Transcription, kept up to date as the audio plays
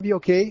Be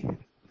okay?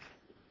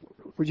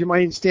 Would you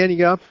mind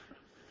standing up?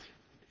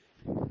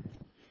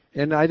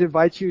 And I'd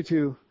invite you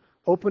to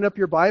open up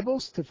your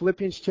Bibles to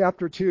Philippians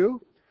chapter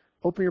 2.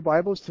 Open your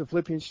Bibles to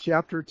Philippians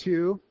chapter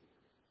 2.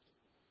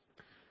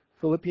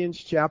 Philippians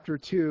chapter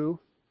 2.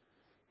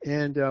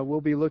 And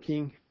we'll be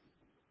looking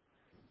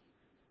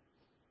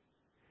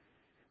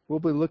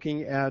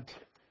at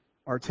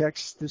our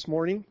text this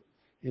morning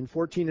in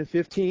 14 and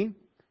 15.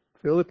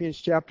 Philippians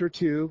chapter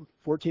 2,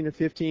 14 and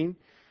 15.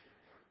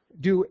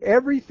 Do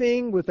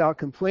everything without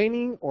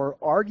complaining or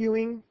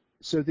arguing,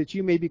 so that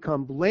you may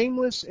become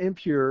blameless and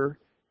pure,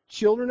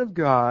 children of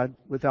God,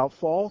 without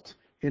fault,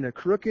 in a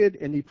crooked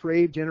and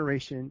depraved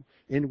generation,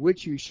 in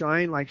which you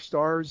shine like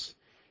stars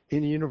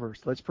in the universe.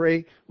 Let's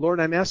pray.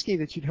 Lord, I'm asking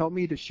that you'd help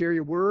me to share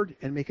your word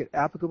and make it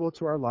applicable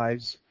to our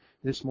lives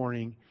this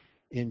morning.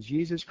 In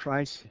Jesus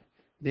Christ's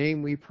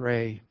name we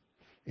pray.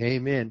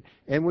 Amen.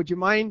 And would you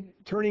mind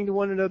turning to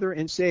one another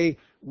and say,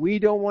 we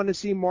don't want to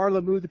see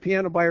Marla move the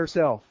piano by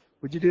herself.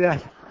 Would you do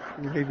that?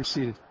 You may be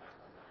seated.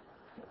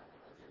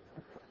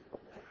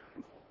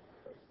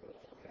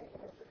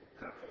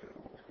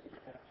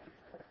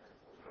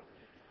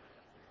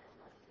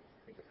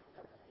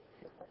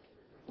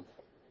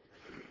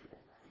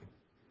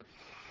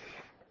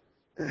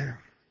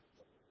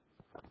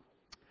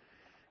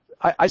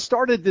 I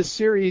started this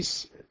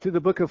series to the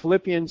book of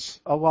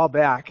Philippians a while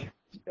back,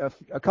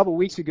 a couple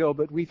weeks ago,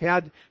 but we've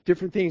had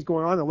different things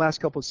going on the last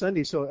couple of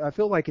Sundays, so I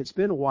feel like it's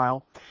been a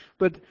while.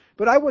 But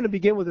I want to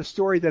begin with a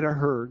story that I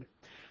heard.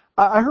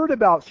 I heard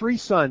about three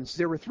sons.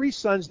 There were three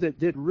sons that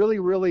did really,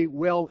 really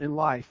well in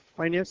life.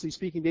 Financially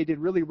speaking, they did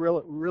really,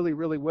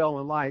 really well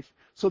in life.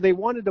 So they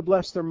wanted to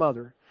bless their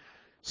mother.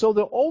 So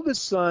the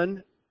oldest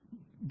son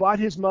bought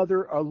his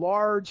mother a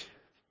large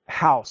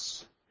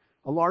house.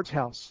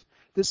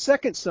 The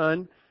second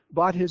son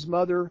bought his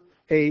mother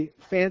a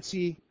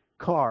fancy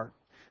car.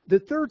 The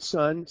third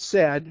son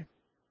said,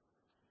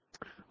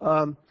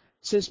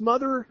 since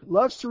mother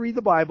loves to read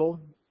the Bible,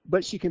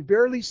 but she can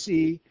barely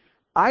see,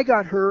 I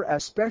got her a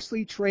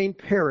specially trained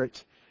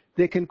parrot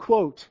that can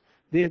quote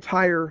the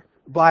entire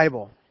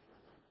Bible.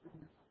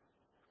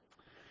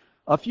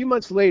 A few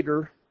months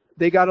later,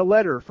 they got a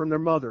letter from their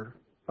mother,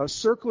 a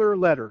circular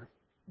letter.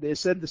 They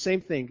said the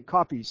same thing,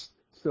 copies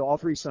to all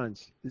three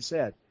sons. It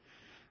said,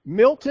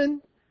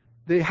 Milton,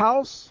 the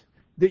house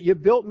that you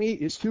built me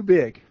is too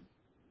big.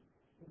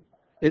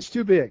 It's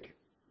too big.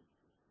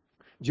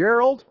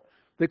 Gerald,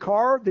 the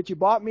car that you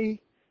bought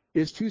me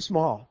is too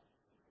small.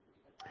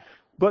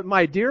 But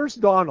my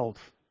dearest Donald,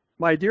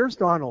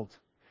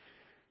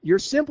 your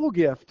simple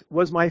gift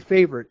was my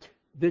favorite.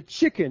 The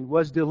chicken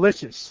was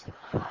delicious.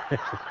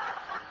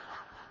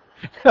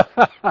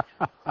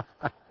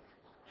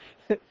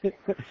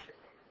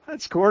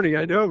 That's corny,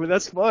 I know, but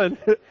that's fun.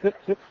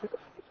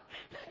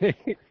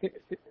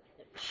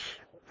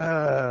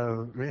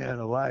 Oh, man,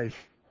 alive.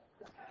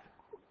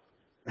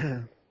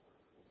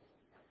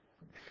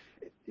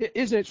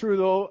 Isn't it true,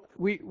 though?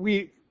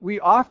 We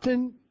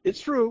often,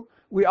 it's true,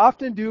 we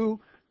often do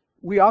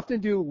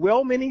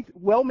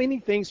many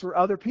things for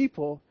other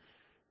people,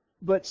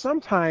 but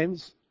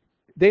sometimes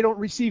they don't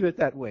receive it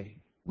that way.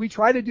 We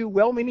try to do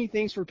many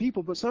things for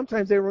people, but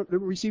sometimes they don't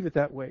receive it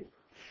that way.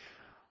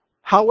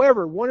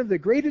 However, one of the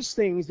greatest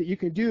things that you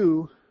can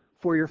do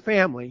for your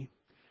family,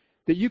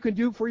 that you can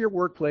do for your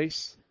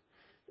workplace,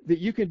 that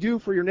you can do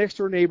for your next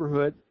door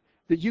neighborhood,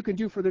 that you can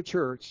do for the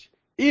church,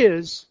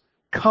 is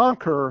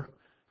conquer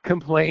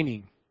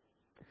complaining.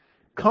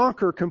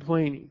 Conquer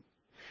complaining.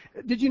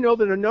 Did you know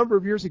that a number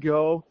of years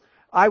ago,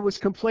 I was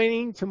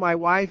complaining to my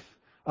wife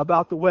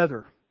about the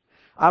weather?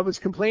 I was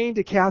complaining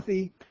to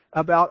Kathy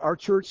about our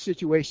church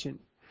situation.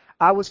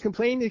 I was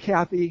complaining to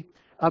Kathy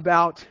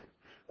about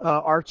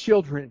our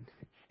children.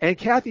 And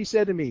Kathy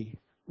said to me,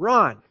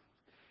 Ron,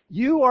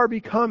 you are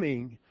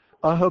becoming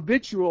a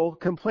habitual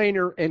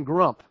complainer and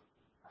grump.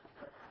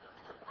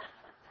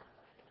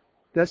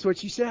 That's what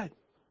she said.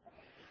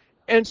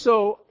 And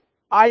so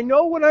I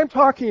know what I'm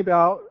talking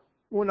about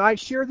when I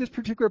share this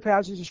particular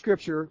passage of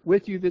Scripture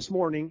with you this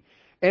morning,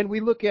 and we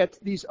look at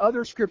these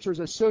other Scriptures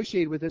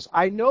associated with this.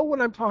 I know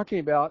what I'm talking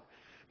about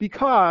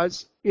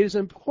because it is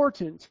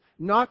important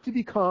not to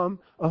become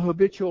a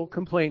habitual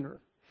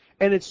complainer.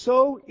 And it's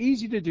so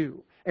easy to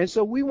do. And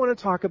so we want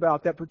to talk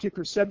about that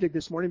particular subject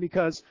this morning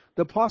because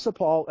the Apostle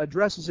Paul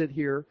addresses it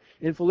here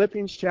in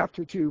Philippians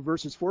chapter 2,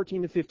 verses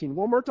 14 to 15.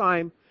 One more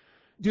time.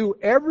 Do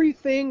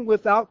everything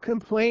without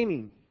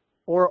complaining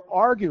or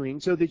arguing,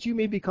 so that you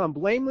may become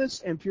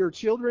blameless and pure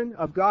children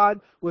of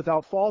God,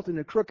 without fault in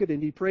a crooked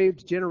and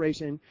depraved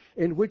generation,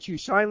 in which you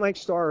shine like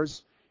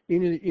stars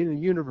in the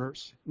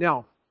universe.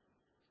 Now,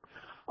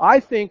 I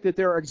think that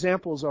there are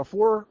examples of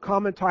four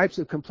common types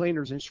of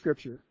complainers in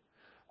Scripture.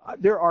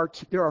 There are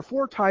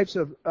four types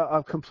of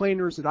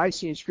complainers that I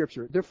see in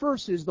Scripture. The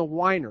first is the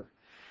whiner.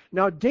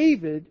 Now,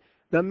 David,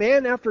 the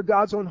man after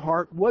God's own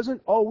heart,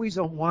 wasn't always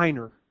a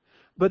whiner.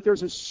 But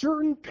there's a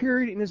certain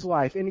period in his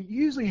life, and it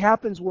usually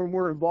happens when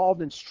we're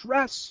involved in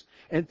stress,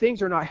 and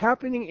things are not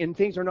happening, and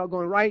things are not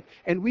going right,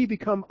 and we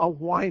become a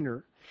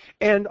whiner.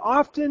 And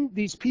often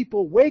these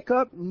people wake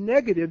up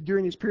negative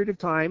during this period of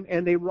time,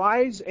 and they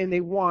rise and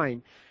they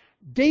whine.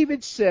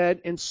 David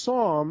said in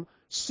Psalm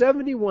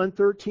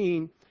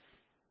 71:13,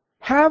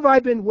 "Have I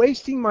been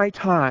wasting my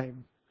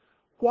time?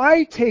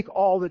 Why take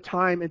all the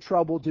time and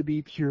trouble to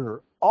be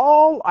pure?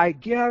 All I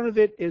get out of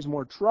it is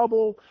more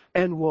trouble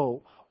and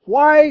woe.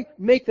 Why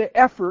make the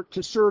effort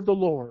to serve the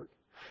Lord?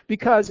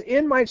 Because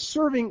in my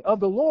serving of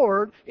the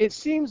Lord, it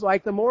seems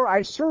like the more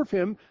I serve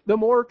Him, the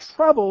more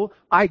trouble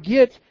I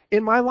get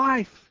in my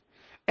life."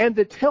 And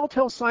the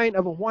telltale sign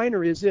of a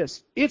whiner is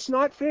this: it's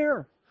not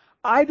fair.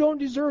 I don't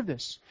deserve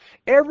this.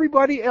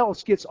 Everybody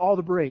else gets all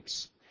the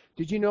breaks.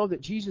 Did you know that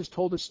Jesus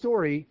told a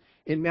story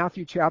in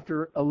Matthew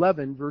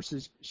 20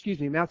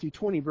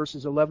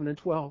 verses 11 and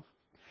 12?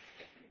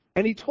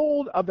 And He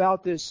told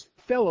about this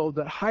fellow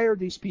that hired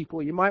these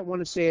people, you might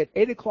want to say at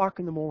 8 o'clock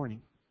in the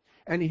morning.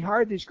 And he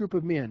hired this group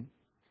of men.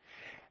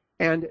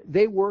 And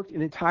they worked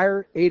an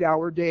entire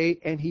 8-hour day,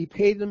 and he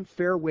paid them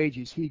fair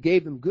wages. He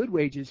gave them good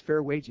wages,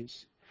 fair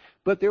wages.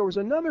 But there was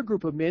another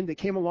group of men that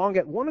came along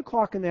at 1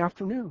 o'clock in the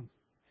afternoon.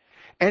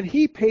 And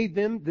he paid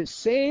them the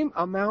same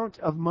amount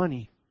of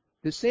money,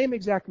 the same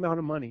exact amount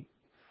of money.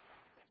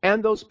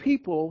 And those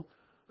people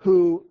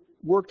who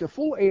worked a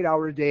full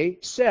 8-hour day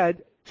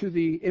said to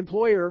the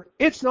employer,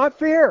 "It's not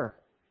fair.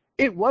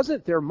 It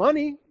wasn't their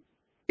money.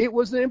 It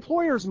was the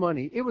employer's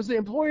money. It was the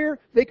employer.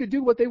 They could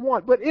do what they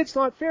want. But it's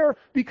not fair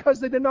because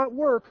they did not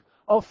work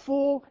a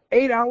full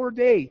 8-hour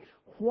day,"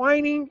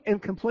 whining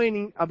and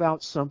complaining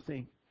about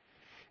something.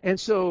 And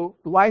so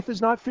life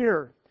is not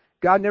fair.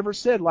 God never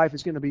said life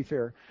is going to be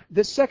fair.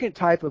 The second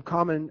type of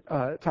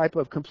type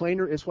of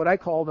complainer is what I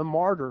call the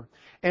martyr.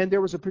 And there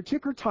was a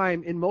particular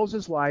time in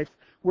Moses' life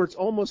where it's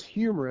almost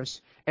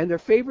humorous, and their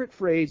favorite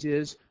phrase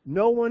is,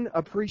 "No one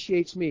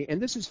appreciates me."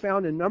 And this is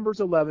found in Numbers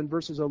 11,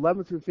 verses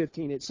 11 through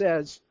 15. It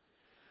says,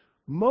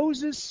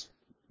 Moses,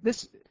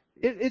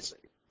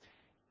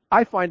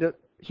 I find it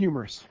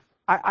humorous.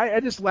 I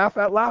just laugh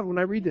out loud when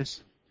I read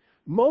this.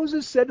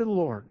 Moses said to the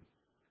Lord,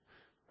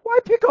 "Why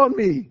pick on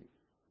me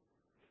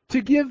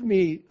to give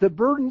me the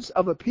burdens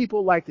of a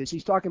people like this?"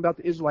 He's talking about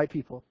the Israelite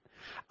people.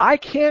 "I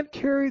can't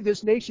carry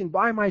this nation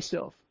by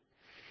myself.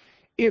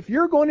 If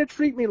you're going to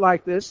treat me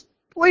like this,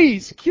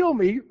 please kill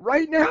me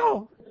right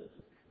now.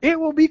 It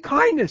will be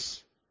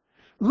kindness.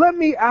 Let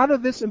me out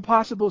of this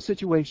impossible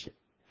situation."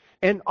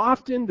 And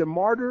often the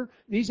martyr,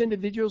 these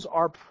individuals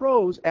are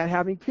pros at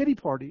having pity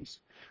parties.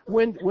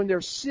 When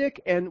they're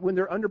sick and when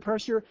they're under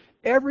pressure,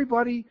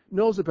 everybody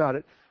knows about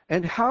it.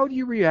 And how do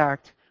you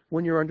react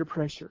when you're under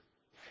pressure?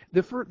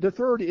 The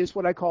third is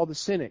what I call the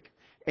cynic.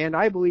 And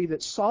I believe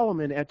that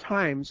Solomon at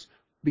times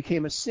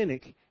became a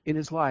cynic in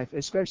his life,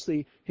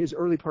 especially his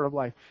early part of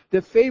life.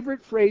 The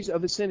favorite phrase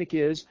of a cynic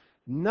is,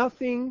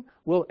 "Nothing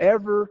will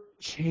ever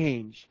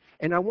change."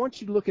 And I want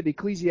you to look at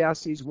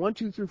Ecclesiastes 1,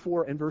 2 through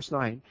 4 and verse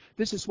 9.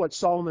 This is what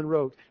Solomon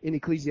wrote in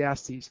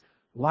Ecclesiastes.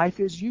 Life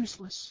is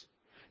useless.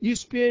 You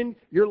spend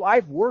your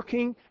life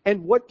working,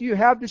 and what do you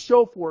have to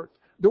show for it?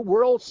 The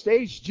world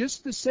stays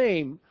just the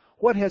same.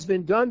 What has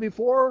been done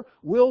before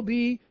will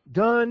be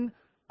done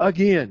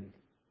again.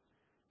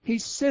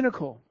 He's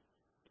cynical.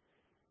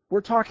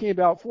 We're talking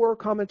about 4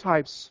 common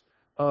types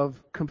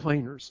of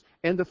complainers.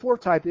 And the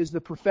fourth type is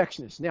the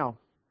perfectionist. Now,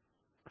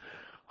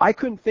 I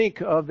couldn't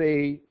think of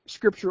a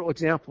scriptural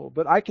example,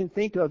 but I can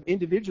think of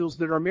individuals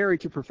that are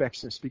married to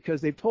perfectionists because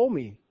they've told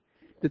me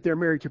that they're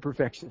married to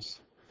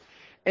perfectionists.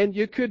 And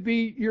it could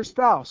be your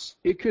spouse.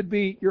 It could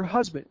be your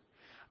husband.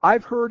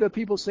 I've heard of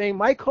people saying,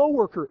 "My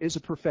coworker is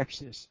a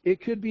perfectionist."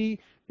 It could be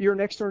your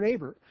next door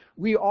neighbor.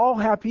 We all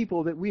have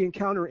people that we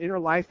encounter in our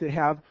life that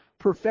have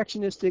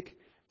perfectionistic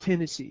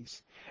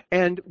tendencies.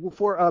 And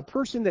for a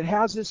person that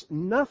has this,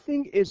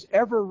 nothing is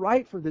ever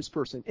right for this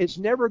person. It's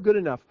never good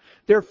enough.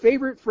 Their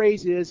favorite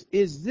phrase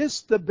is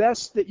this the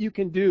best that you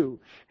can do?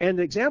 And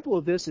the example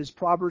of this is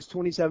Proverbs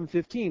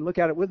 27:15. Look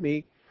at it with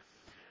me.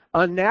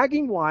 A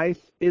nagging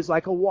wife is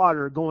like a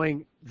water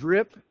going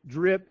drip,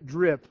 drip,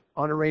 drip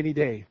on a rainy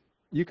day.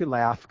 You can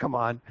laugh. Come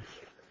on.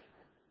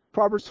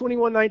 Proverbs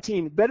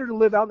 21:19. Better to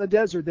live out in the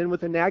desert than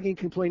with a nagging,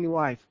 complaining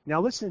wife.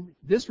 Now listen,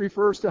 this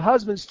refers to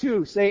husbands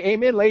too. Say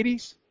amen,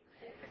 ladies.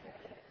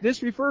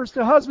 This refers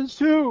to husbands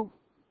too.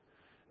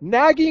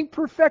 Nagging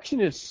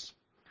perfectionists,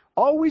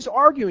 always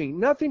arguing.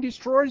 Nothing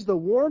destroys the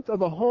warmth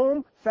of a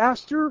home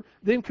faster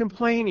than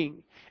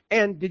complaining.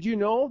 And did you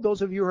know,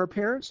 those of you who are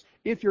parents,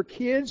 if your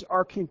kids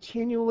are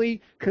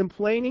continually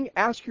complaining,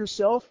 ask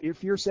yourself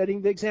if you're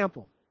setting the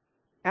example.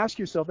 Ask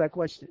yourself that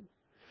question.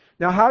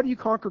 Now, how do you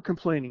conquer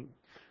complaining?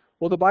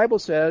 Well, the Bible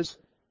says,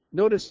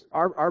 notice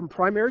our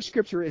primary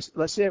scripture is,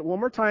 let's say it one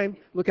more time,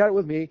 look at it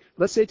with me,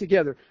 let's say it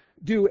together.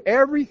 Do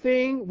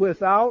everything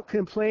without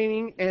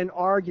complaining and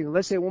arguing.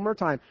 Let's say it one more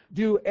time.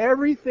 Do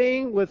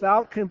everything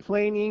without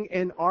complaining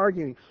and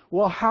arguing.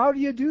 Well, how do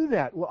you do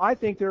that? Well, I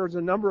think there's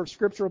a number of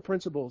scriptural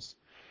principles.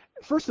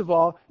 First of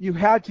all, you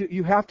have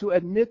to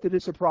admit that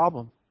it's a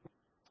problem.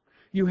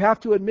 You have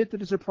to admit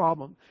that it's a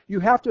problem.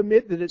 You have to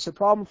admit that it's a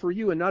problem for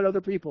you and not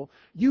other people.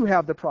 You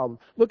have the problem.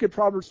 Look at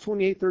Proverbs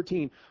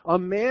 28:13. A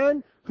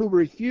man who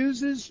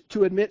refuses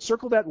to admit,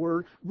 circle that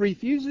word,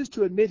 refuses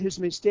to admit his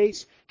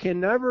mistakes can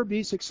never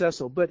be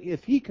successful. But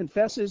if he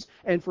confesses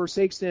and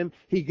forsakes them,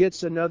 he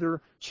gets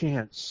another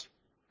chance.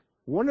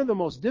 One of the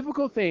most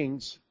difficult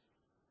things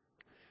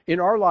in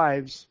our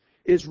lives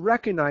is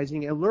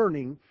recognizing and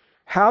learning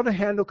how to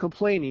handle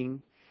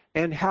complaining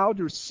and how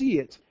to see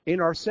it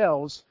in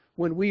ourselves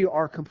when we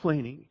are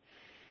complaining.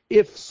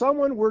 If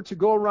someone were to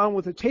go around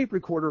with a tape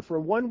recorder for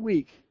 1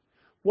 week,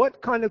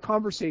 what kind of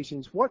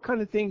conversations, what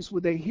kind of things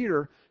would they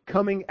hear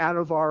coming out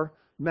of our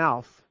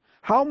mouth?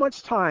 How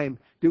much time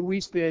do we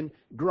spend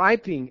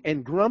griping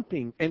and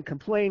grumping and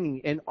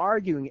complaining and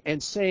arguing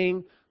and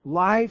saying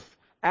life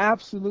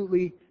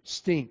absolutely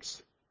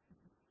stinks?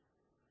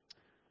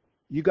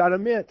 You got to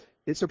admit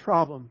it's a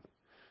problem.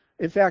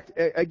 In fact,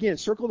 again,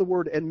 circle the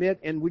word admit,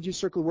 and would you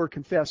circle the word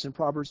confess in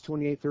Proverbs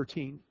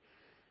 28:13?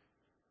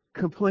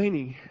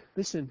 Complaining.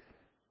 Listen,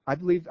 I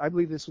believe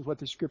this is what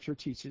the Scripture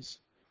teaches.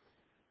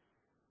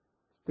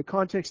 The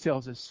context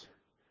tells us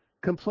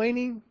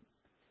complaining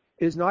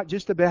is not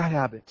just a bad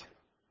habit.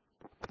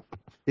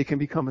 It can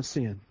become a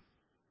sin.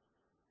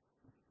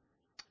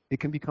 It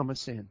can become a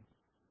sin.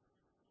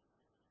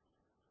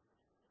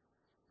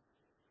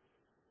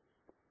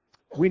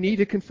 We need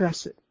to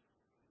confess it.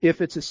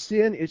 If it's a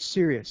sin, it's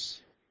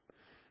serious.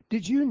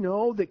 Did you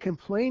know that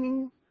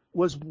complaining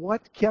was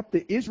what kept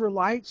the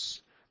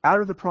Israelites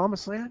out of the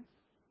Promised Land?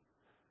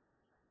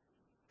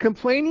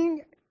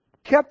 Complaining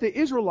kept the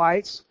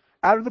Israelites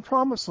out of the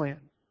Promised Land.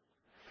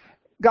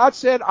 God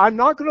said, I'm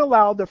not going to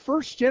allow the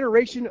first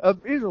generation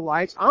of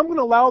Israelites, I'm going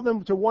to allow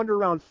them to wander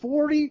around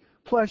 40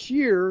 plus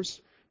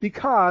years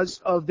because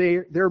of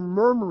their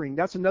murmuring.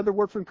 That's another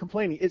word for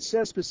complaining. It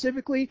says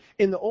specifically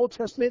in the Old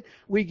Testament,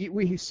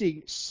 we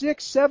see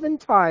 6, 7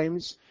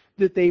 times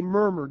that they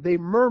murmured. They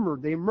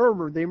murmured.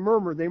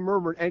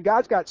 And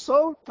God got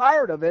so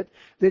tired of it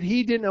that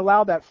he didn't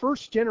allow that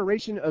first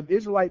generation of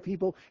Israelite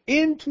people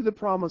into the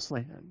Promised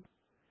Land,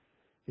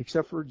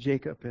 except for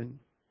Jacob and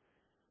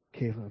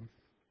Caleb.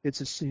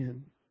 It's a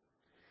sin.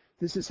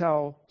 This is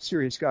how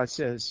serious God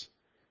says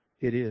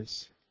it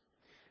is.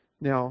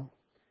 Now,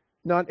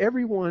 not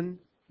everyone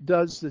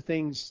does the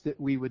things that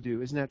we would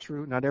do. Isn't that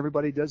true? Not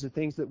everybody does the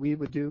things that we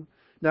would do.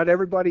 Not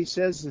everybody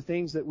says the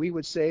things that we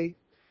would say.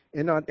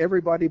 And not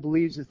everybody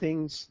believes the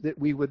things that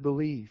we would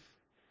believe.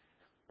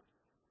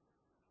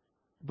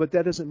 But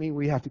that doesn't mean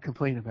we have to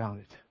complain about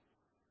it.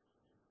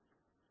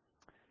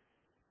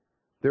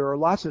 There are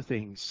lots of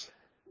things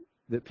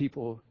that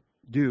people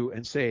do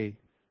and say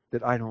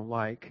that I don't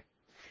like.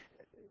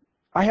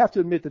 I have to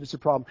admit that it's a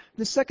problem.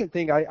 The second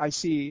thing I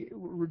see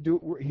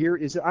here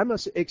is that I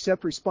must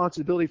accept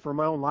responsibility for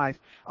my own life.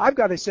 I've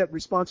got to accept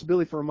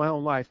responsibility for my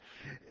own life.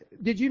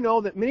 Did you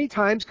know that many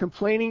times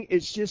complaining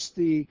is just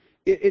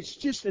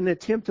an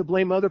attempt to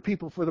blame other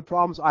people for the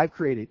problems I've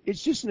created.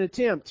 It's just an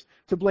attempt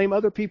to blame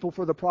other people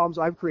for the problems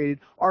I've created,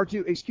 or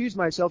to excuse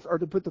myself, or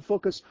to put the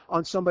focus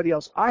on somebody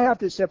else. I have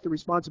to accept the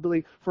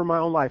responsibility for my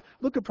own life.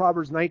 Look at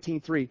Proverbs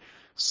 19:3.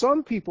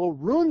 Some people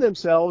ruin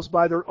themselves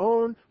by their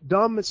own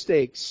dumb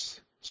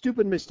mistakes,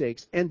 stupid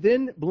mistakes, and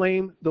then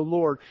blame the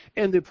Lord.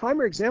 And the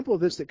primary example of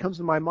this that comes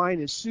to my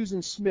mind is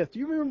Susan Smith. Do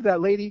you remember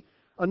that lady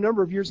a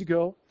number of years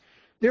ago?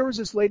 There was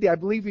this lady, I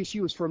believe she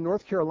was from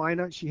North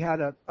Carolina. She had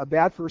a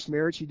bad first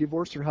marriage. She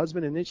divorced her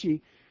husband, and then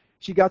she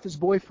got this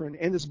boyfriend.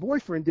 And this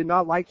boyfriend did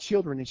not like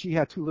children, and she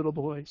had 2 little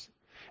boys.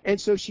 And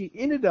so she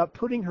ended up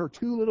putting her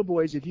 2 little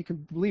boys, if you can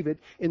believe it,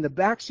 in the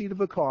back seat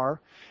of a car.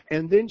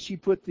 And then she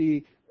put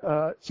the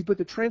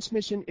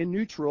transmission in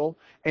neutral,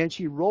 and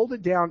she rolled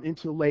it down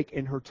into a lake,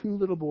 and her 2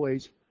 little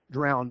boys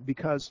drowned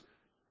because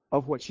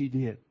of what she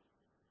did.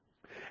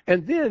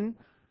 And then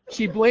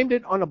she blamed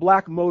it on a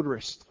black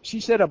motorist. She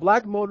said a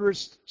black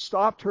motorist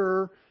stopped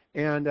her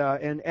and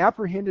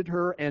apprehended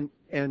her, and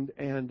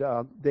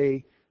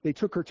they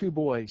took her 2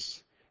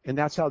 boys, and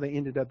that's how they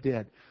ended up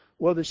dead.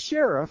 Well, the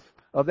sheriff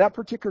of that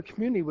particular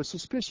community was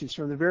suspicious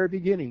from the very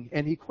beginning,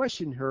 and he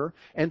questioned her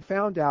and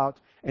found out,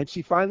 and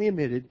she finally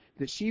admitted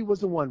that she was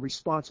the one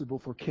responsible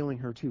for killing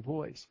her 2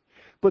 boys.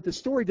 But the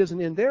story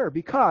doesn't end there,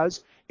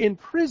 because in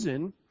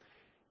prison,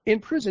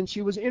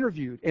 she was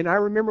interviewed. And I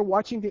remember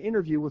watching the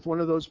interview with one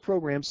of those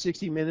programs,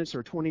 60 Minutes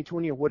or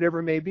 2020 or whatever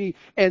it may be.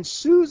 And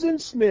Susan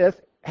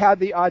Smith had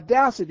the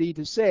audacity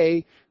to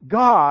say,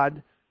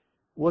 God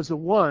was the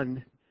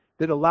one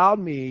that allowed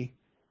me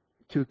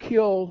to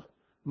kill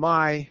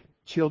my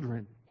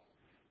children.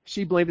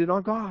 She blamed it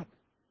on God.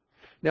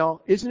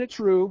 Now, isn't it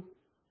true?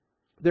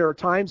 There are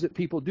times that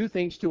people do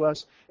things to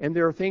us, and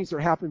there are things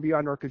that happen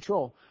beyond our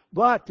control.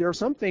 But there are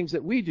some things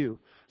that we do.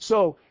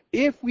 So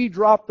if we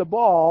drop the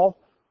ball,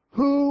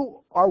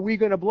 who are we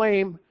going to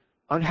blame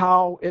on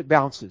how it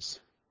bounces?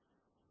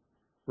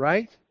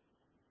 Right?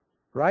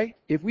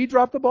 If we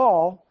drop the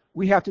ball,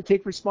 we have to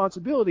take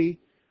responsibility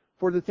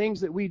for the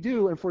things that we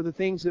do and for the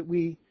things that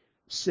we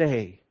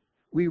say.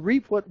 We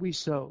reap what we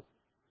sow.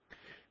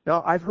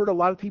 Now, I've heard a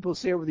lot of people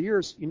say over the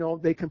years,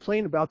 they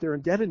complain about their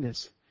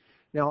indebtedness.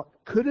 Now,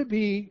 could it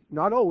be,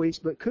 not always,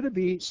 but could it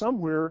be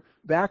somewhere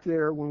back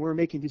there when we're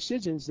making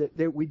decisions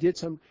that we did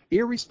some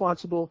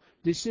irresponsible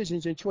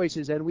decisions and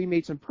choices and we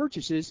made some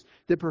purchases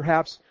that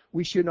perhaps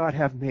we should not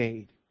have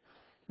made?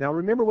 Now,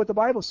 remember what the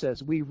Bible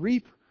says. We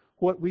reap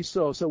what we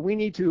sow. So we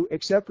need to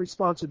accept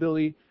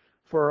responsibility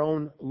for our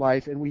own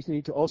life, and we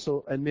need to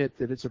also admit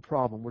that it's a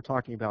problem. We're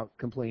talking about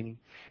complaining.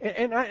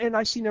 And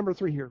I see number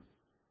 3 here.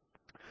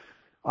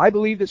 I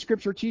believe that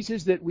Scripture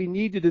teaches that we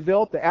need to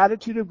develop the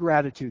attitude of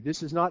gratitude.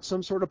 This is not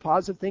some sort of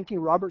positive thinking,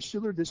 Robert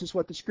Schuller. This is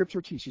what the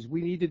Scripture teaches.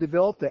 We need to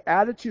develop the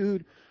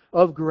attitude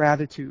of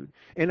gratitude.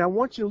 And I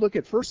want you to look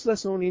at 1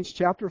 Thessalonians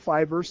chapter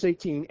 5, verse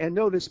 18. And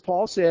notice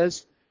Paul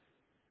says,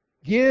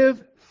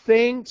 give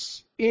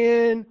thanks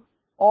in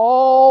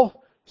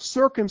all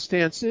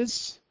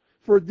circumstances,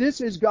 for this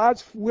is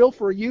God's will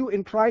for you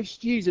in Christ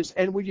Jesus.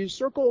 And when you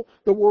circle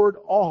the word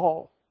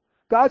all,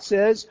 God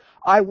says,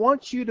 I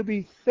want you to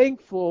be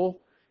thankful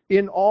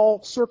in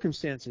all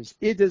circumstances.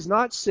 It does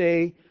not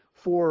say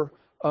for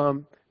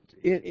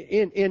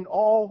in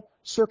all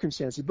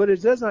circumstances, but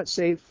it does not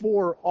say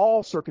for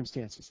all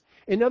circumstances.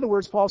 In other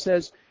words, Paul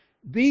says,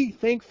 be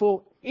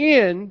thankful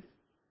in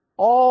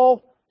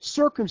all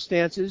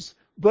circumstances,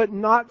 but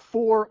not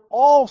for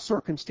all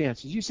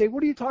circumstances. You say,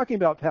 what are you talking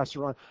about, Pastor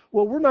Ron?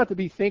 Well, we're not to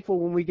be thankful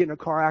when we get in a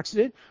car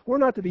accident. We're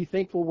not to be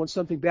thankful when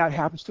something bad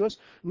happens to us.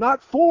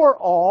 Not for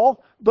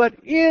all, but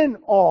in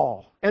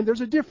all. And there's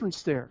a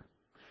difference there.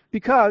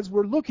 Because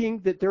we're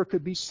looking that there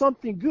could be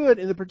something good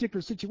in the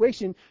particular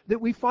situation that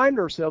we find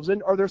ourselves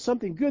in, or there's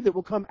something good that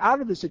will come out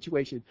of the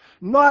situation.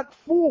 Not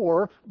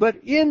for, but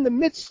in the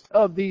midst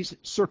of these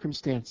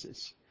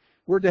circumstances.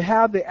 We're to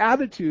have the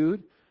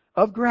attitude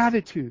of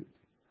gratitude.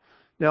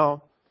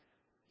 Now,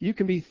 you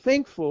can be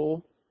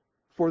thankful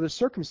for the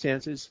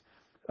circumstances.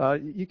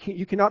 You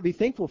cannot be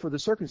thankful for the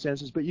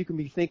circumstances, but you can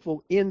be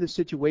thankful in the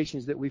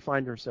situations that we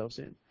find ourselves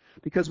in,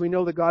 because we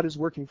know that God is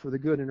working for the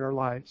good in our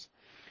lives.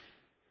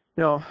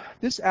 Now,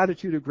 this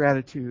attitude of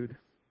gratitude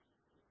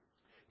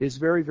is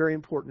very, very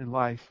important in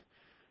life,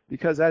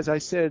 because as I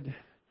said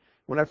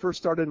when I first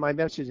started my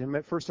message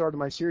and first started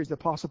my series, the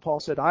Apostle Paul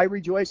said, I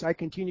rejoice, I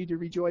continue to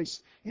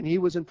rejoice. And he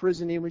was in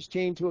prison, he was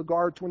chained to a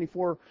guard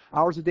 24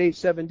 hours a day,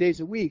 7 days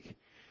a week.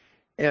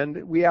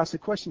 And we asked the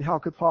question, how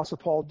could Apostle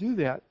Paul do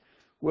that?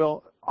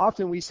 Well,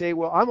 often we say,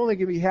 well, I'm only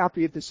going to be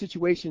happy if the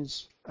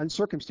situations and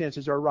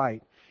circumstances are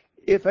right.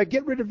 If I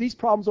get rid of these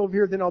problems over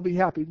here, then I'll be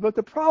happy. But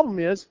the problem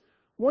is,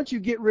 once you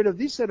get rid of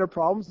these set of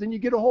problems, then you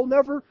get a whole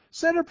nother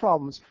set of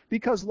problems,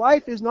 because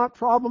life is not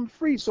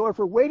problem-free. So if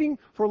we're waiting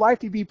for life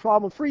to be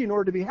problem-free in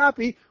order to be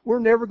happy, we're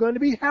never going to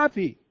be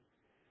happy.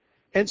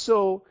 And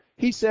so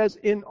he says,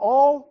 in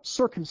all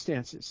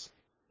circumstances,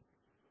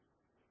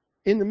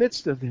 in the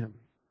midst of them,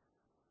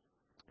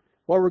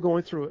 while we're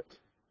going through it.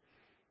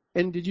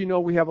 And did you know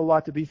we have a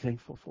lot to be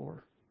thankful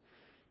for?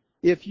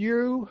 If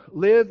you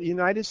live in the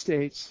United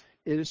States,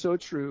 it is so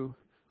true,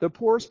 the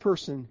poorest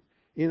person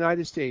in the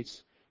United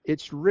States,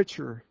 it's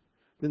richer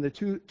than the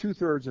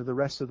two-thirds of the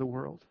rest of the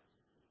world.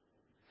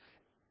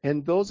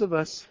 And those of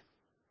us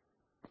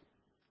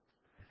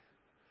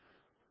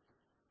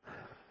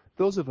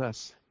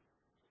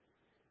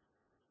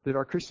that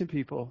are Christian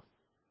people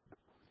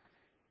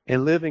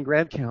and live in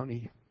Grant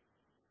County,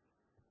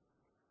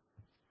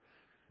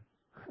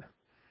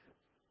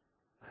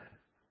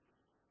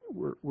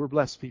 we're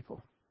blessed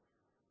people.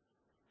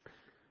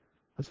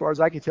 As far as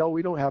I can tell,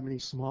 we don't have any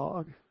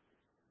smog.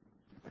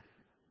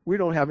 We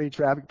don't have any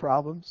traffic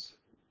problems.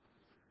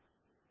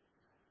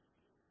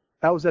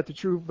 I was at the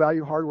True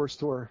Value Hardware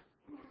store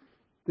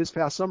this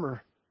past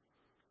summer,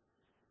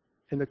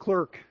 and the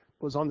clerk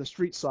was on the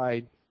street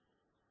side,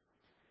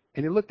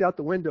 and he looked out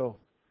the window,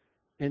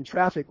 and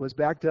traffic was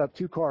backed up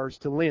 2 cars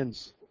to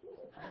Lynn's.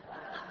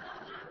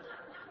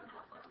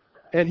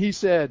 And he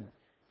said,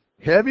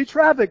 heavy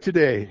traffic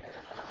today.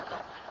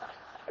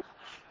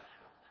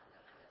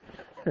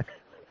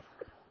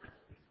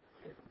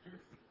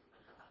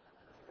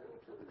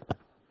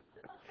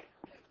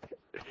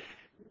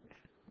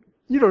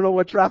 You don't know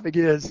what traffic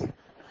is.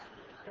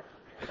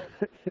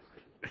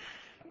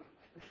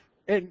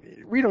 And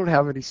we don't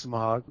have any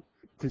smog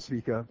to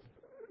speak of.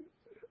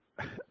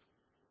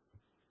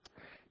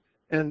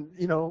 And,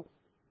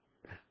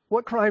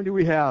 what crime do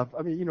we have?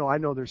 I mean, I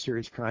know there's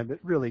serious crime, but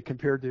really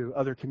compared to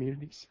other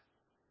communities.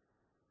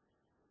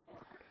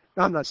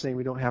 Now, I'm not saying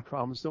we don't have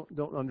problems.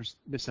 Don't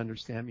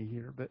misunderstand me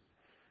here, but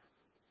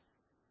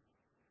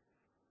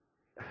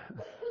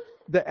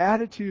the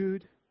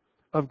attitude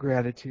of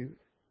gratitude.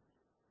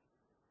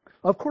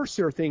 Of course,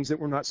 there are things that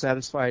we're not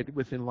satisfied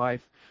with in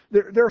life.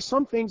 There are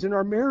some things in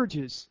our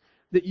marriages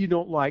that you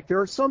don't like.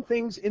 There are some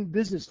things in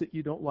business that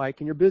you don't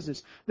like in your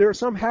business. There are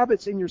some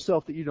habits in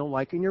yourself that you don't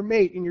like, in your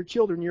mate, in your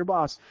children, in your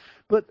boss.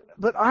 But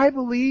I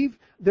believe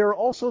there are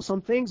also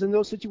some things in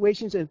those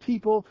situations and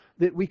people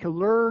that we can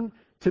learn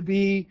to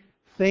be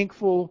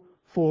thankful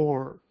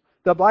for.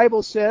 The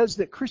Bible says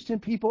that Christian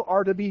people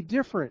are to be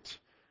different.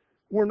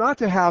 We're not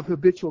to have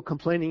habitual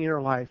complaining in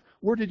our life.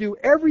 We're to do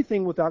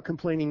everything without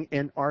complaining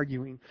and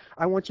arguing.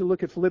 I want you to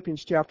look at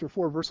Philippians chapter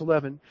 4, verse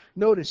 11.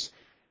 Notice,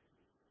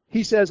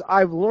 He says,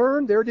 I've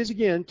learned, there it is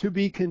again, to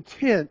be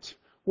content,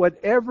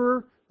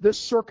 whatever the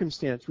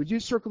circumstance. Would you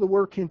circle the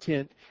word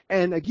content?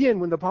 And again,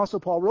 when the Apostle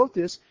Paul wrote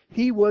this,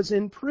 he was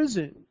in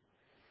prison.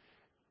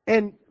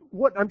 And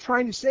what I'm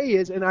trying to say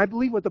is, and I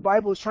believe what the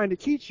Bible is trying to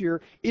teach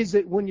here, is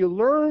that when you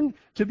learn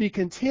to be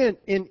content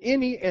in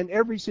any and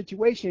every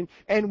situation,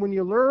 and when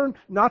you learn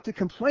not to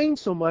complain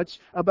so much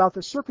about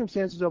the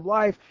circumstances of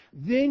life,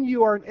 then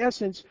you are in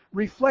essence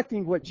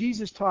reflecting what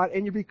Jesus taught,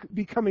 and you're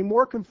becoming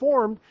more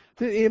conformed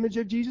to the image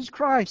of Jesus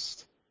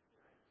Christ.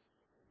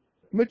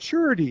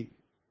 Maturity.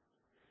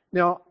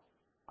 Now,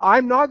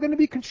 I'm not going to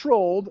be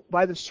controlled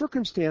by the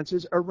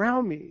circumstances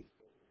around me.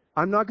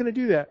 I'm not going to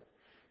do that.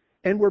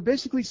 And we're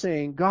basically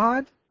saying,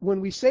 God,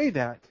 when we say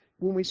that,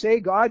 when we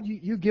say, God,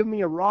 you give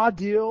me a raw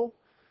deal,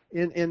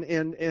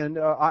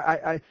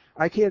 I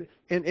can't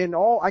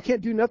I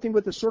can't do nothing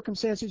with the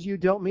circumstances you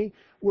dealt me.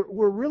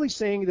 We're really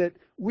saying that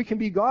we can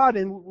be God,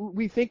 and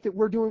we think that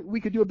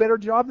we could do a better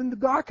job than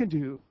God can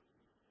do,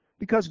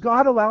 because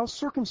God allows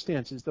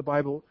circumstances. The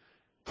Bible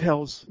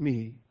tells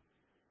me.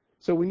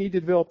 So we need to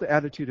develop the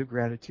attitude of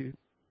gratitude.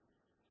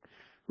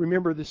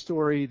 Remember the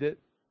story that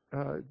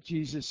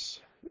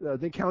the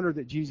encounter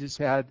that Jesus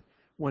had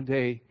one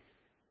day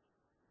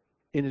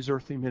in his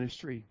earthly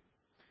ministry.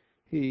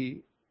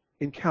 He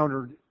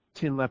encountered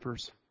 10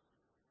 lepers.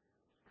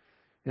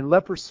 And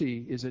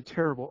leprosy is a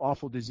terrible,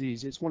 awful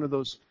disease. It's one of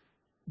those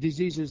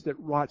diseases that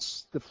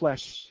rots the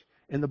flesh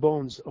and the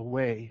bones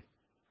away.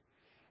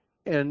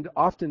 And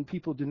often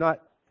people do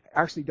not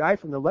actually die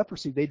from the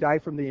leprosy. They die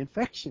from the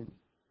infection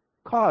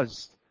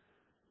caused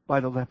by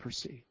the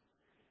leprosy.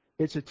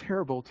 It's a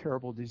terrible,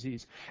 terrible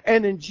disease.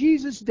 And in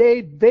Jesus'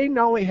 day, they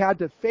not only had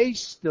to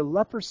face the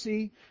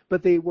leprosy,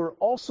 but they were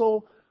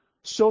also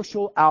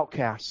social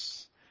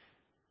outcasts.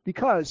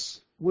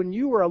 Because when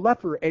you were a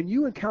leper and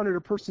you encountered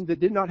a person that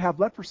did not have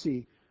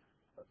leprosy,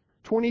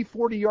 20,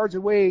 40 yards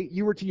away,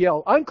 you were to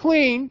yell,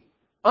 unclean,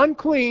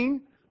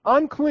 unclean,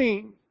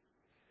 unclean.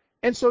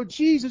 And so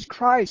Jesus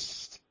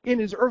Christ, in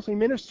his earthly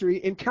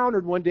ministry,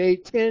 encountered one day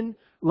 10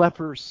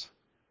 lepers.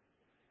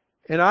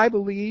 And I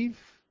believe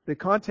the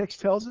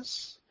context tells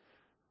us,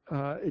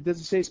 it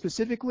doesn't say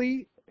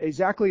specifically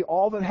exactly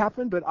all that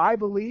happened, but I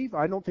believe,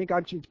 I don't think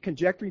I'm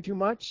conjecturing too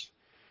much,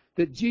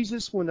 that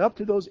Jesus went up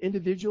to those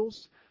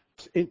individuals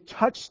and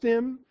touched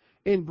them,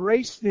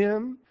 embraced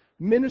them,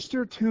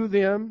 ministered to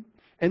them,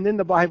 and then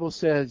the Bible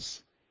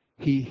says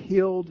he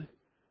healed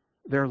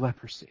their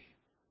leprosy.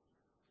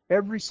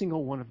 Every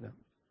single one of them.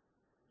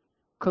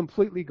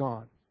 Completely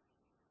gone.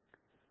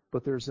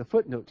 But there's a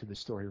footnote to the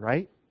story,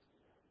 right?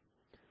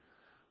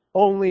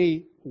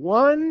 Only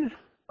one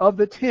of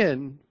the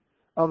 10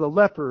 of the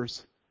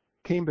lepers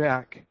came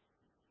back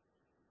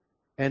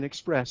and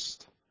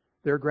expressed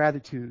their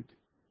gratitude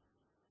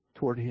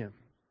toward him.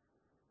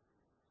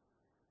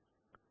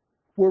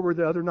 Where were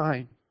the other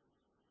 9?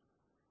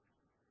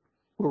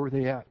 Where were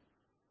they at?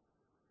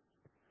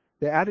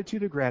 The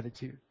attitude of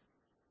gratitude.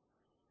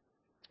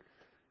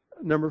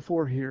 Number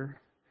 4 here.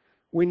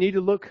 We need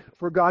to look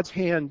for God's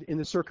hand in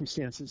the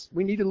circumstances.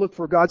 We need to look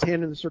for God's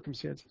hand in the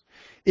circumstances.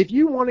 If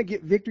you want to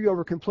get victory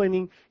over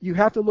complaining, you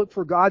have to look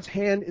for God's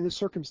hand in the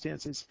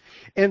circumstances.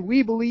 And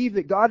we believe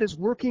that God is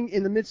working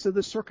in the midst of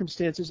the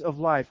circumstances of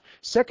life.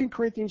 2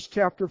 Corinthians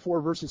chapter 4,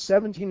 verses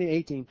 17 and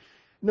 18.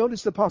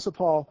 Notice the Apostle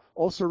Paul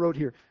also wrote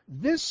here,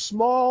 this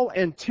small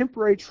and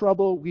temporary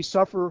trouble we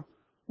suffer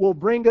will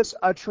bring us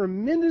a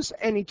tremendous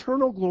and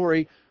eternal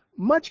glory,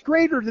 much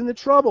greater than the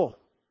trouble.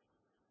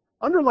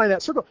 Underline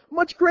that circle.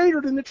 Much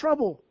greater than the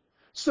trouble.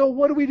 So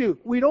what do?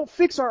 We don't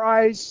fix our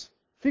eyes.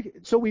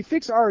 So we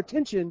fix our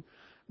attention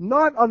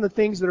not on the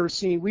things that are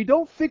seen. We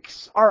don't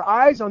fix our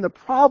eyes on the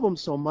problem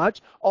so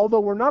much, although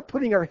we're not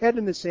putting our head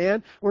in the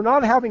sand. We're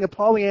not having a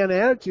Pollyanna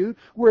attitude.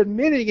 We're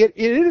admitting it.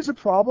 It is a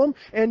problem,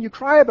 and you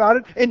cry about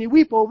it, and you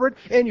weep over it,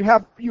 and you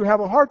have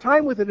a hard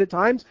time with it at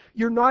times.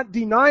 You're not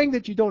denying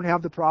that you don't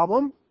have the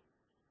problem.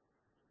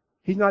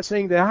 He's not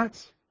saying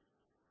that.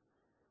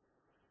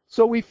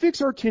 So we fix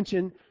our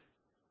attention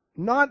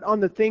not on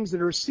the things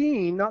that are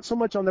seen, not so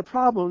much on the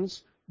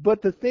problems,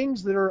 but the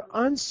things that are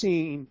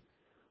unseen.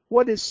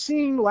 What is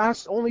seen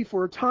lasts only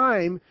for a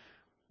time,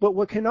 but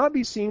what cannot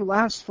be seen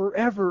lasts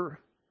forever.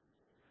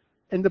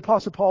 And the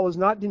Apostle Paul is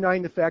not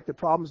denying the fact that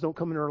problems don't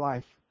come in our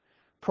life.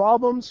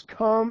 Problems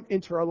come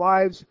into our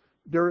lives.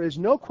 There is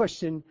no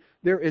question.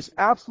 There is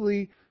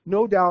absolutely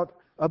no doubt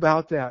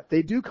about that.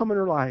 They do come in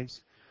our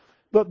lives.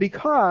 But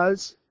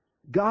because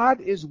God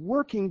is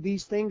working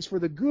these things for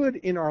the good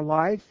in our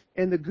life,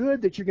 and the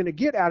good that you're going to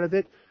get out of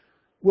it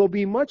will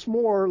be much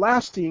more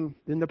lasting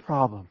than the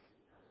problem.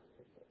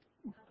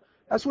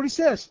 That's what he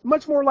says,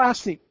 much more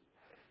lasting.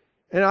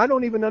 And I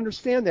don't even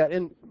understand that.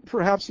 And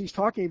perhaps he's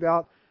talking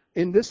about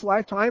in this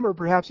lifetime, or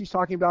perhaps he's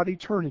talking about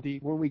eternity,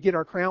 when we get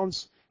our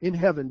crowns in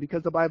heaven,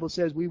 because the Bible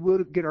says we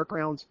will get our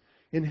crowns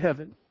in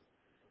heaven.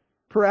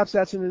 Perhaps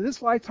that's in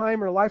this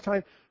lifetime or a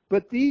lifetime,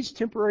 but these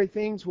temporary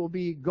things will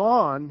be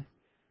gone.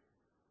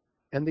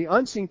 And the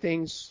unseen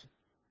things,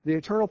 the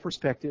eternal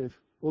perspective,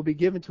 will be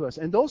given to us.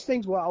 And those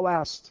things will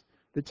outlast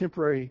the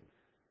temporary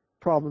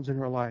problems in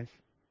our life.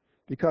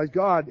 because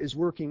God is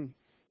working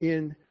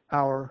in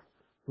our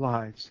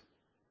lives.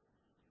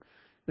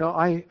 Now,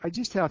 I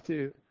just have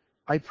to,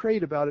 I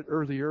prayed about it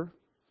earlier,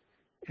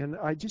 and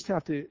I just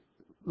have to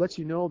let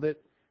you know that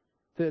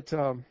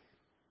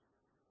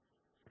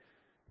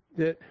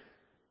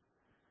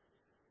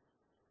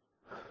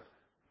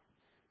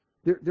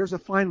there's a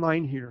fine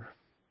line here.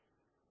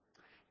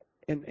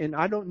 And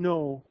I don't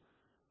know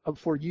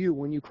for you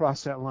when you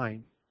cross that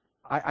line.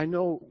 I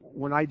know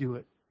when I do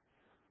it.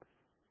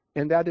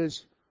 And that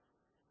is,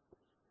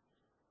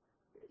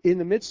 in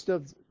the midst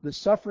of the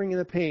suffering and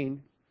the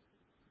pain,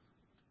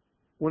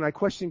 when I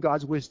question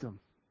God's wisdom.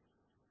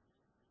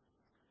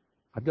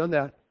 I've done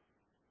that.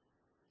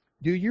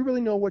 Do you really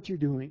know what you're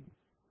doing?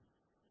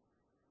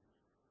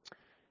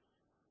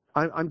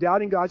 I'm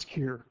doubting God's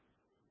care.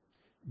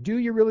 Do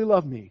you really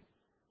love me?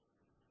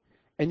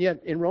 And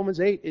yet in Romans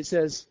 8 it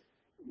says,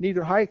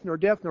 neither height nor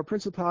depth nor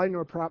principality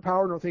nor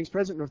power nor things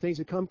present nor things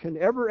to come can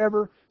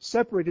ever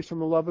separate us from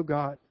the love of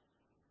God.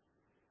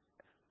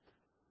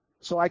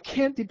 So I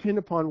can't depend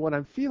upon what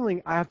I'm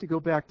feeling. I have to go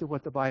back to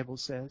what the Bible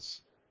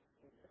says.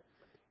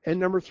 And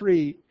number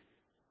 3,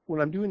 when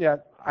I'm doing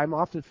that, I'm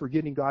often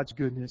forgetting God's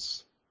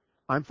goodness.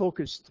 I'm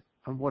focused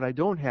on what I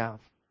don't have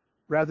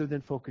rather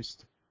than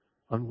focused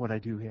on what I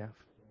do have.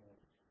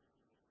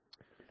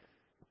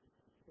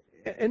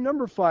 And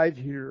number 5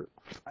 here,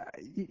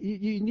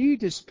 you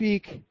need to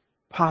speak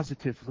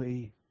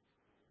positively.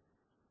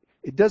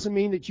 It doesn't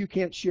mean that you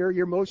can't share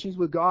your emotions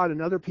with God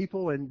and other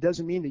people, and it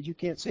doesn't mean that you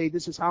can't say,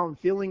 this is how I'm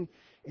feeling,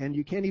 and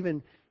you can't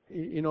even,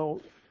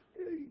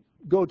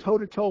 go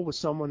toe-to-toe with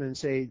someone and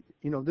say,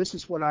 this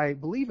is what I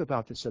believe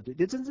about this subject.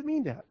 It doesn't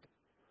mean that.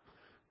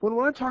 But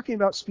when I'm talking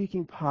about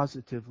speaking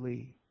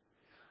positively,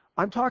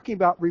 I'm talking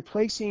about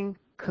replacing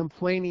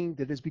complaining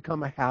that has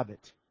become a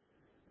habit.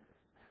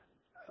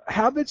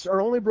 Habits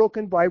are only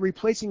broken by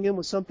replacing them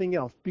with something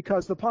else,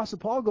 because the Apostle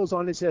Paul goes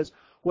on and says,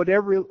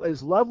 whatever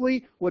is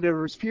lovely,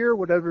 whatever is pure,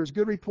 whatever is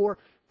good report,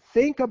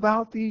 think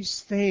about these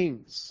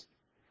things.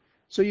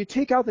 So you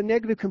take out the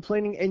negative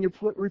complaining and you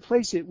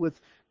replace it with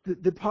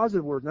the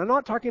positive word. Now, I'm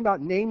not talking about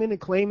naming and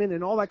claiming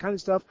and all that kind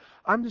of stuff.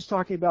 I'm just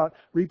talking about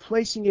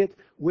replacing it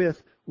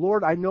with,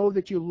 Lord, I know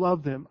that you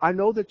love them. I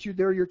know that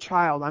they're your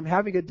child. I'm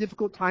having a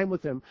difficult time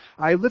with them.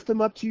 I lift them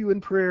up to you in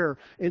prayer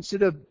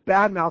instead of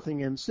bad-mouthing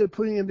them, instead of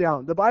putting them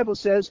down. The Bible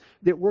says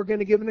that we're going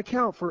to give an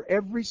account for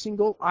every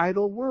single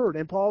idle word.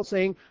 And Paul's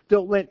saying,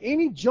 don't let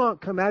any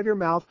junk come out of your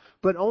mouth,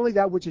 but only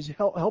that which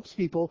helps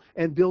people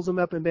and builds them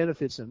up and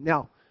benefits them.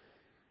 Now,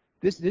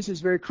 this is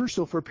very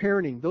crucial for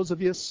parenting. Those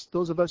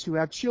of us who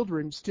have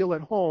children still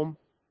at home,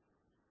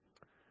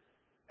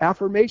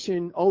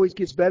 affirmation always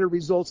gets better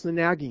results than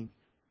nagging.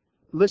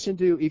 Listen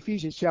to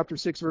Ephesians chapter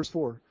 6, verse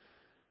 4.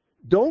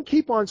 Don't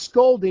keep on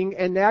scolding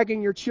and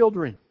nagging your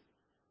children,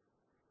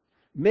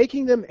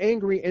 making them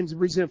angry and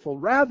resentful.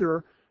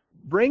 Rather,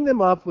 bring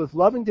them up with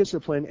loving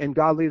discipline and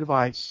godly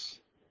advice.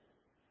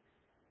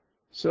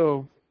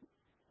 So,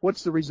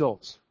 what's the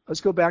results? Let's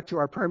go back to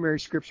our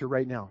primary scripture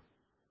right now.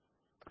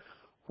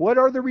 What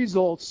are the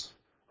results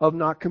of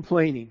not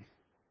complaining?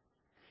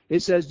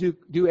 It says,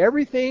 do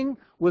everything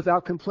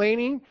without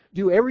complaining,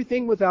 do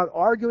everything without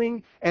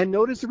arguing, and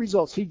notice the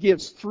results. He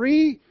gives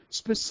 3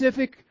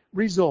 specific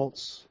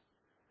results.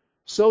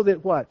 So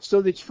that what?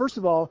 So that, first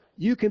of all,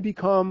 you can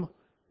become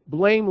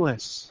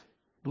blameless.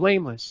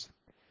 Blameless.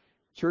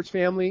 Church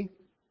family,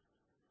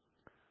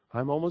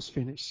 I'm almost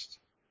finished.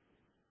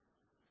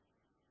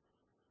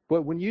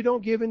 But when you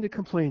don't give in to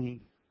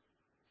complaining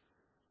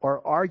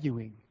or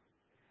arguing,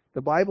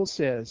 the Bible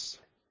says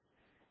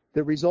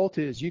the result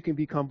is you can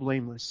become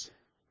blameless.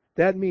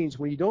 That means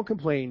when you don't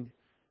complain,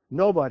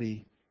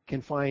 nobody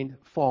can find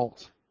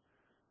fault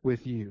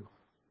with you.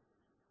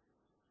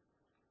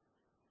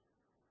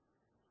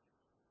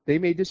 They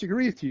may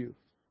disagree with you,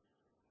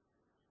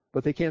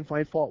 but they can't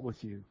find fault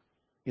with you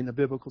in the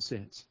biblical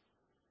sense.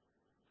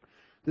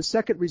 The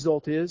second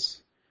result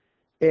is,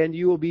 and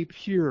you will be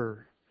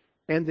pure.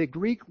 And the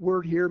Greek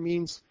word here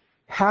means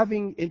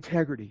having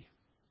integrity.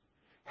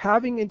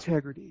 Having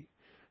integrity.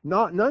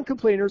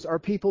 Non-complainers are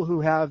people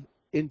who have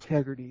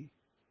integrity.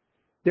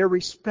 They're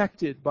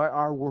respected by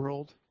our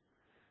world.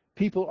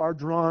 People are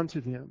drawn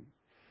to them.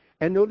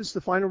 And notice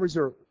the final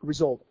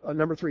result,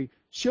 number 3.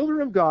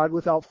 Children of God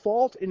without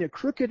fault in a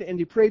crooked and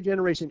depraved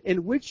generation,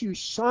 in which you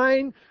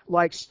shine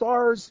like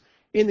stars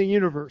in the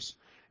universe.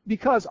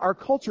 Because our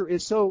culture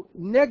is so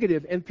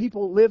negative and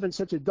people live in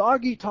such a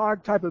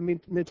dog-eat-dog type of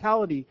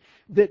mentality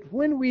that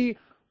when we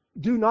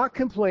do not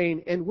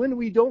complain, and when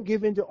we don't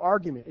give in to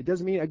argument, it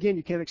doesn't mean, again,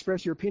 you can't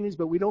express your opinions,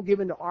 but we don't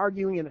give in to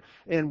arguing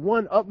and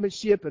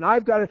one-upmanship, and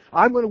I'm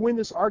going to win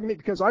this argument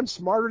because I'm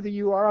smarter than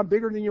you are, I'm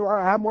bigger than you are,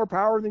 I have more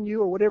power than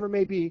you, or whatever it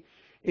may be.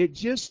 It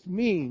just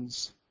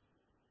means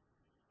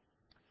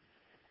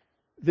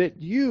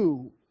that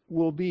you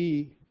will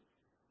be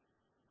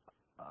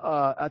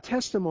a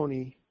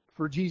testimony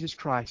for Jesus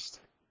Christ.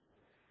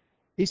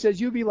 He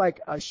says you'll be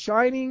like a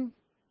shining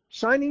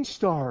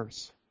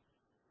stars.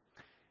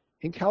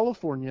 In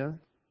California,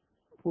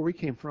 where we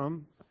came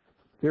from,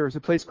 there is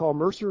a place called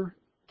Mercer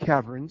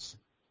Caverns.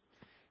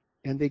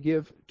 and they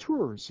give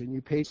tours, and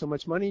you pay so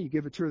much money, you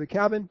give a tour of the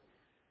cabin,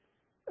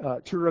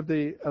 tour of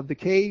the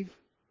cave,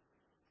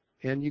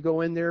 and you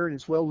go in there and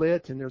it's well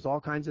lit, and there's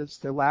all kinds of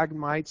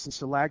stalagmites and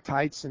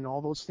stalactites and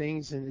all those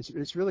things, and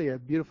it's really a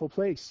beautiful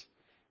place.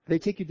 They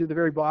take you to the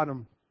very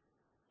bottom,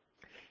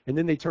 and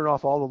then they turn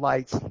off all the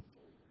lights,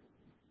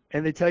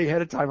 and they tell you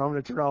ahead of time, I'm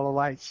going to turn all the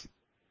lights.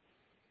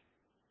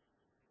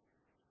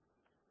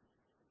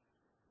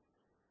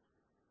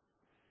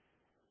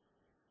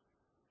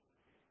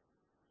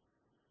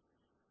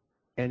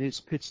 And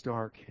it's pitch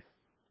dark.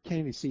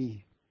 Can't even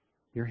see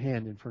your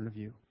hand in front of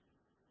you.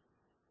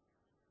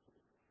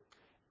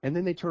 And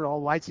then they turn all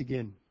the lights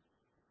again.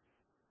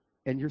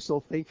 And you're so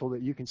thankful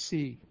that you can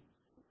see.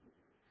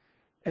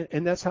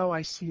 And that's how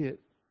I see it.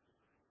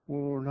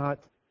 When we're not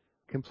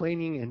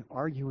complaining and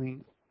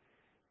arguing,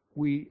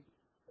 we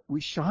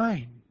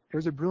shine.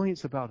 There's a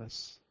brilliance about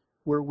us.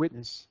 We're a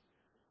witness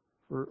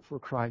for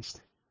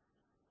Christ.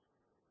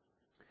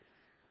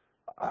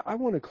 I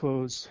want to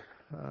close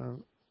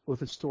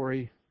with a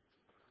story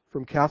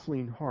from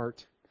Kathleen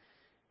Hart.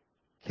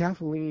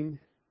 Kathleen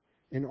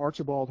and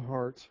Archibald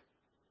Hart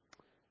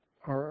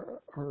are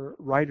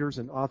writers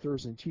and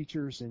authors and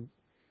teachers, and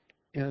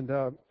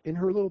in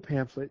her little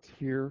pamphlet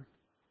here,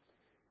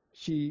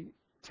 she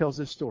tells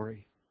this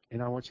story,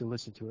 and I want you to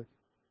listen to it.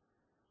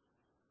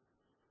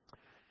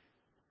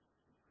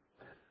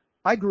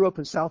 I grew up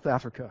in South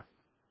Africa.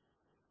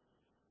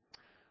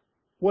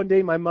 One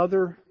day my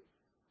mother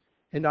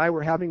and I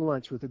were having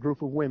lunch with a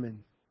group of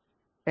women,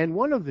 and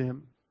one of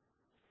them,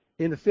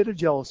 in a fit of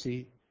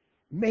jealousy,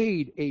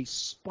 made a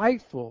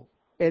spiteful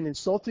and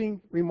insulting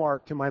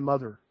remark to my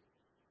mother.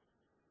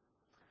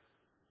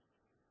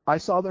 I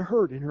saw the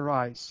hurt in her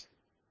eyes,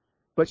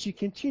 but she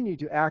continued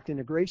to act in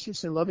a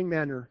gracious and loving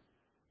manner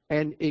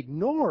and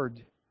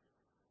ignored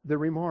the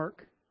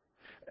remark.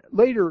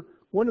 Later,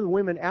 one of the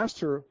women asked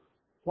her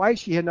why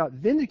she had not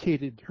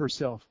vindicated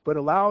herself, but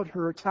allowed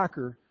her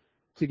attacker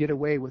to get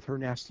away with her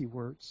nasty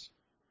words.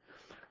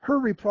 Her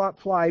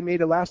reply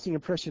made a lasting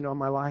impression on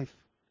my life.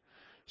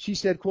 She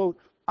said, quote,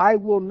 I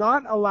will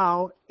not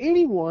allow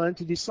anyone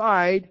to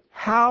decide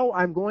how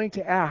I'm going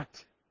to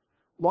act.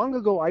 Long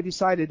ago, I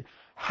decided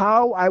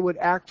how I would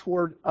act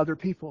toward other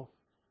people.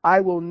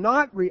 I will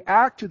not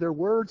react to their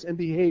words and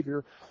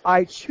behavior.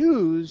 I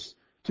choose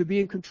to be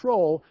in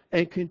control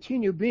and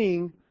continue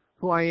being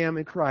who I am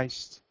in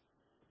Christ.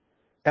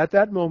 At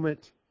that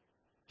moment,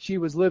 she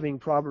was living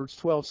Proverbs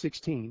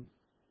 12:16.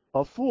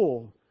 A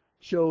fool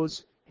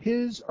shows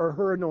his or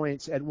her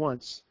annoyance at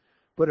once,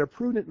 but a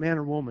prudent man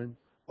or woman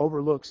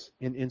overlooks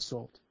an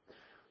insult.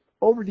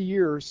 Over the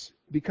years,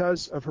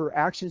 because of her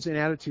actions and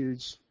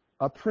attitudes,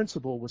 a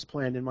principle was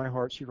planted in my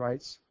heart, she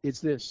writes. It's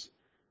this: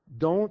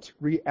 don't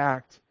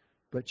react,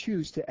 but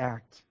choose to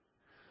act.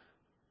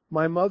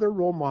 My mother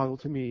role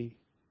modeled to me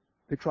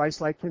the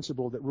Christ-like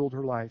principle that ruled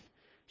her life.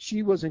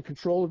 She was in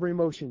control of her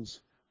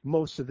emotions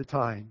most of the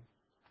time.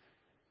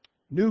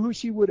 Knew who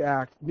she would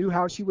act, knew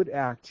how she would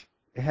act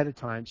ahead of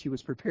time. She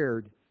was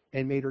prepared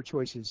and made her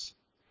choices.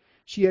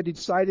 She had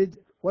decided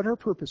what her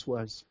purpose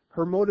was.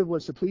 Her motive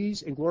was to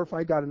please and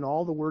glorify God in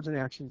all the words and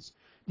actions.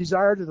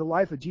 Desire that the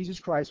life of Jesus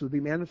Christ would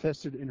be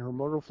manifested in her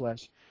mortal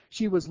flesh.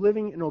 She was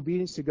living in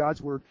obedience to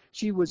God's word.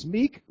 She was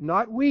meek,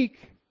 not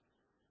weak.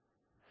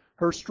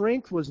 Her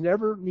strength was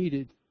never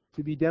needed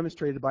to be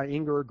demonstrated by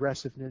anger or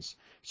aggressiveness.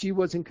 She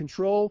was in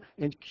control,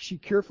 and she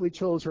carefully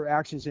chose her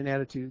actions and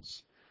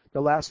attitudes.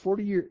 The last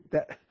 40 years,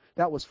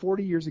 that was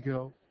 40 years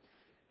ago,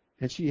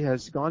 and she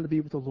has gone to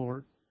be with the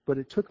Lord. But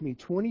it took me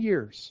 20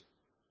 years.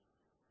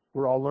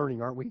 We're all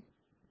learning, aren't we?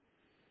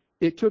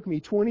 It took me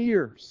 20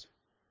 years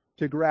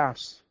to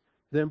grasp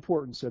the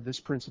importance of this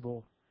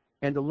principle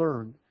and to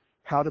learn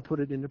how to put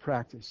it into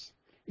practice.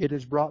 It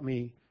has brought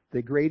me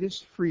the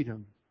greatest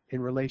freedom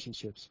in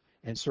relationships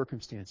and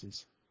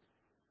circumstances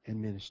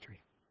and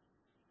ministry.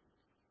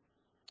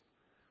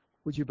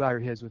 Would you bow your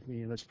heads with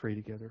me and let's pray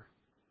together?